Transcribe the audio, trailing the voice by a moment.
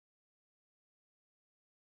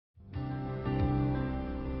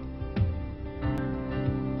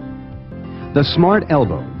The Smart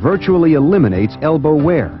Elbow virtually eliminates elbow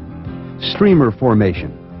wear, streamer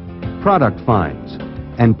formation, product finds,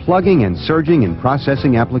 and plugging and surging in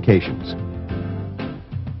processing applications.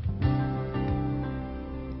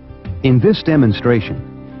 In this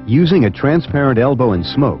demonstration, using a transparent elbow and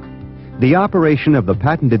smoke, the operation of the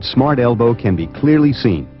patented Smart Elbow can be clearly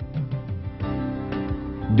seen.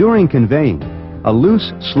 During conveying, a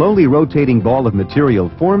loose, slowly rotating ball of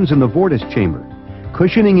material forms in the vortice chamber,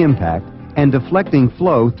 cushioning impact and deflecting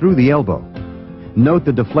flow through the elbow. Note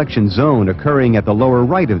the deflection zone occurring at the lower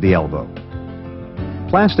right of the elbow.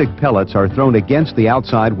 Plastic pellets are thrown against the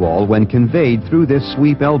outside wall when conveyed through this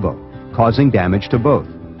sweep elbow, causing damage to both.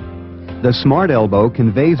 The Smart Elbow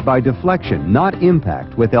conveys by deflection, not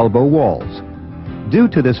impact with elbow walls. Due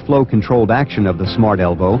to this flow-controlled action of the Smart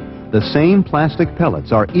Elbow, the same plastic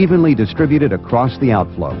pellets are evenly distributed across the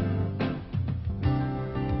outflow.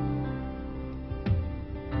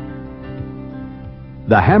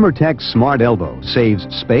 The HammerTek Smart Elbow saves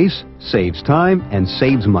space, saves time, and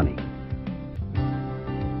saves money.